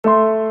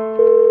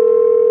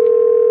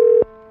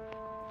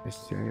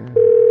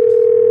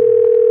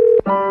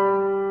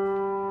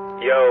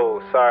Yo,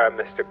 sorry I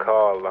missed your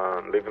call.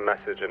 Leave a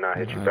message and I'll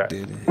hit you back.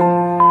 Who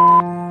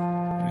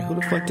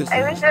the fuck this is?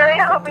 I was really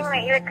hoping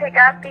that you would pick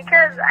up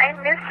because I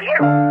miss you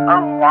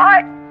a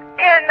lot,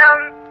 and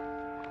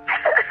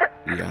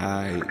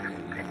Yeah,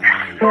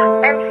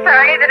 I'm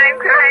sorry that I'm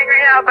crying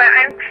right now, but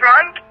I'm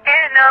drunk,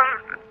 and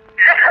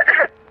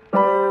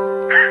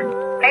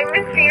I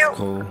miss you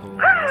cool.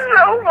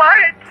 so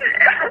much.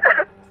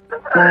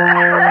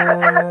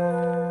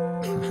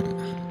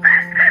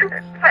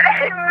 But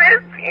I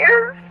miss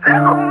you so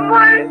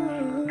much.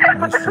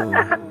 My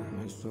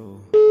soul.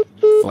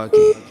 Fuck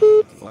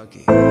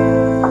it.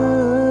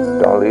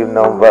 Don't leave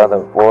no other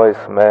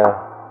voicemail.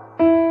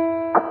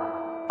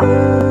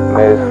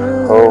 Miss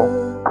who?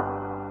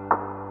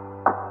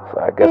 So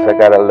I guess I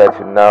gotta let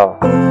you know.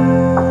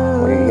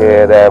 When you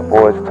hear that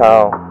voice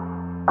tone,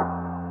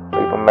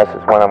 leave a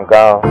message when I'm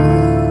gone.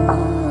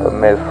 But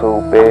miss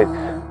who, bitch?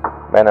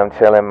 Man, I'm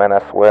chillin', man, I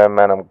swear,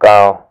 man, I'm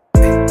gone.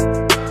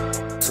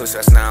 2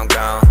 shots, now I'm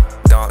gone.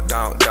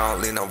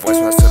 Don't leave no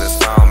voicemails to this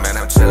phone. Man,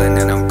 I'm chillin'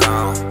 and I'm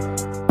gone.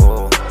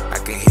 Ooh, I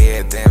can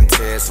hear them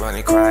tears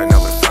running, crying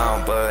over the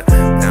phone. But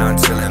now I'm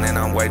chillin' and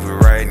I'm waving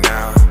right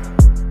now.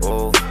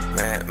 Ooh,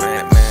 man.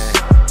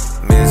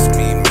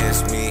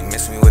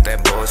 Miss me with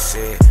that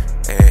bullshit.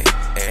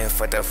 And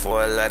fuck that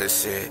 4-letter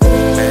shit.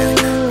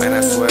 Man,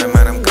 I swear,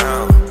 man, I'm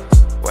gone.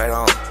 Wait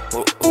on,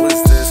 who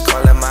is this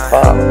calling my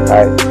phone?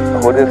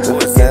 Who this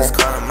is again?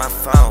 Calling my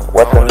phone?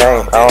 What's her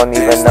name? I don't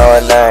even know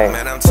her name.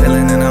 Man, I'm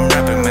chillin' and I'm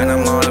rapping, man,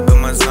 I'm all up in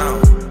my zone.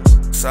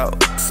 So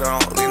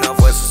don't leave no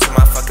voices to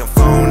my fucking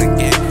phone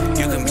again.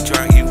 You can be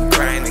drunk, you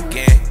crying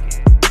again.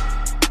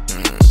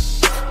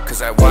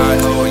 Cause I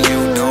watch over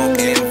you, don't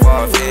get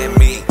involved in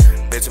me.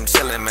 Bitch, I'm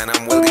chillin', man,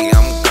 I'm Willie,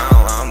 I'm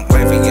gone. I'm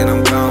waving and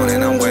I'm gone,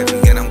 and I'm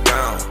waving and I'm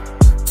gone.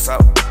 So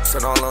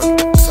don't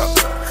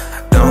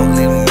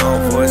leave no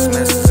voice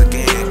messages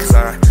again. Cause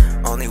I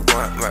only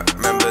want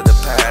remember the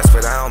past,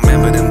 but I don't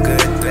remember them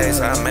good days.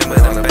 I remember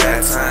them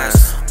bad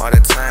times. All the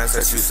times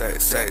that you say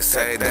that you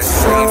say me,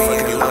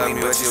 you love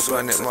me, but you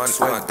put it one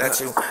that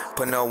you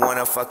put no one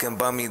to fucking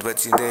bum me,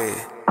 but you did.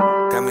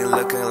 Got me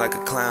looking like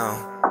a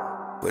clown.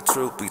 But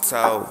truth be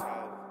told,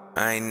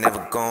 I ain't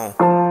never gon'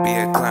 be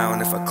a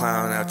clown if I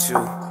clown out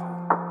you.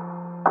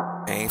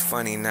 Ain't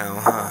funny now,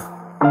 huh?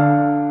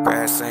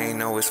 Grass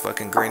ain't always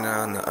fucking greener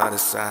on the other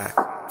side.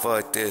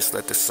 Fuck this,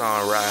 let the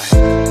song ride.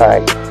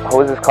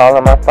 Who is this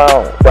calling my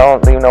phone?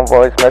 Don't leave no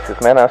voice message,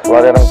 man, I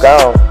swear that I'm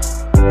gone.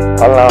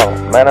 Hold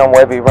on, man, I'm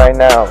wavy right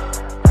now.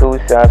 2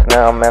 shots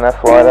now, man, I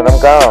swear that I'm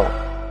gone.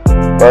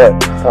 But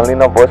don't leave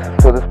no voices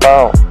to this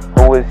phone.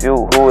 Who is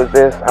you? Who is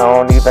this? I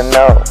don't even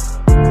know.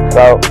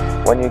 So,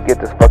 when you get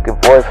this fucking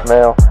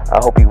voicemail, I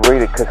hope you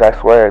read it, cause I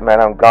swear, man,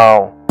 I'm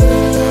gone.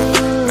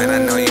 Man, I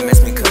know you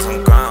miss me cause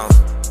I'm grown.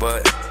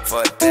 But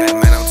fuck that,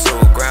 man, I'm too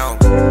grown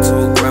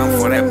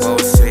for that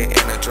bullshit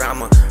and the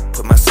drama.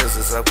 Put my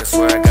scissors up, I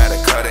swear I gotta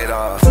cut it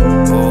off.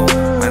 Ooh,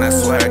 man, I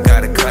swear I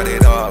gotta cut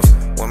it off.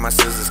 With my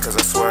scissors, cause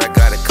I swear I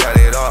gotta cut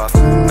it off.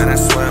 Man, I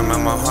swear,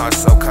 man, my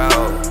heart's so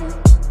cold.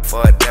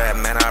 Fuck that,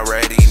 man, I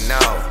already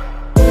know.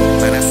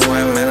 Man, I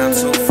swear, man, I'm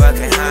too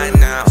fucking high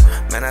now.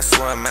 Man, I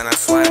swear,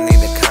 I need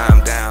to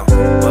calm down.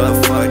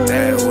 But fuck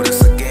that, who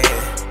this again?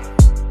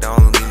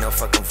 Don't leave no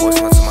fucking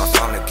voicemail to my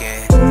phone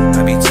again.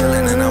 I be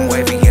chillin' and I'm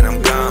wavy and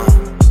I'm gone.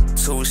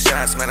 2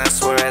 shots, man, I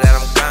swear that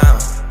I'm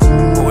gone.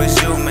 Who is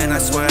you, man, I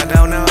swear I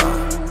don't know.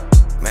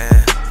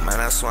 Man,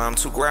 I swear I'm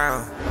too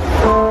grown.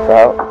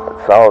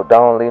 So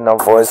don't leave no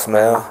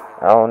voicemail.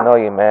 I don't know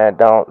you, man,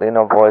 don't leave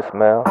no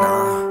voicemail.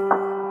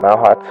 My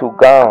heart too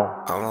gone.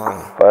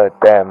 Fuck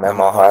that, man,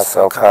 my heart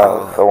so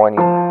cold. So when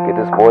you get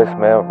this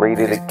voicemail, read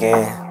it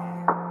again.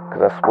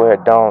 Cause I swear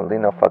don't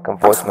leave no fucking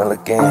voicemail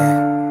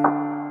again.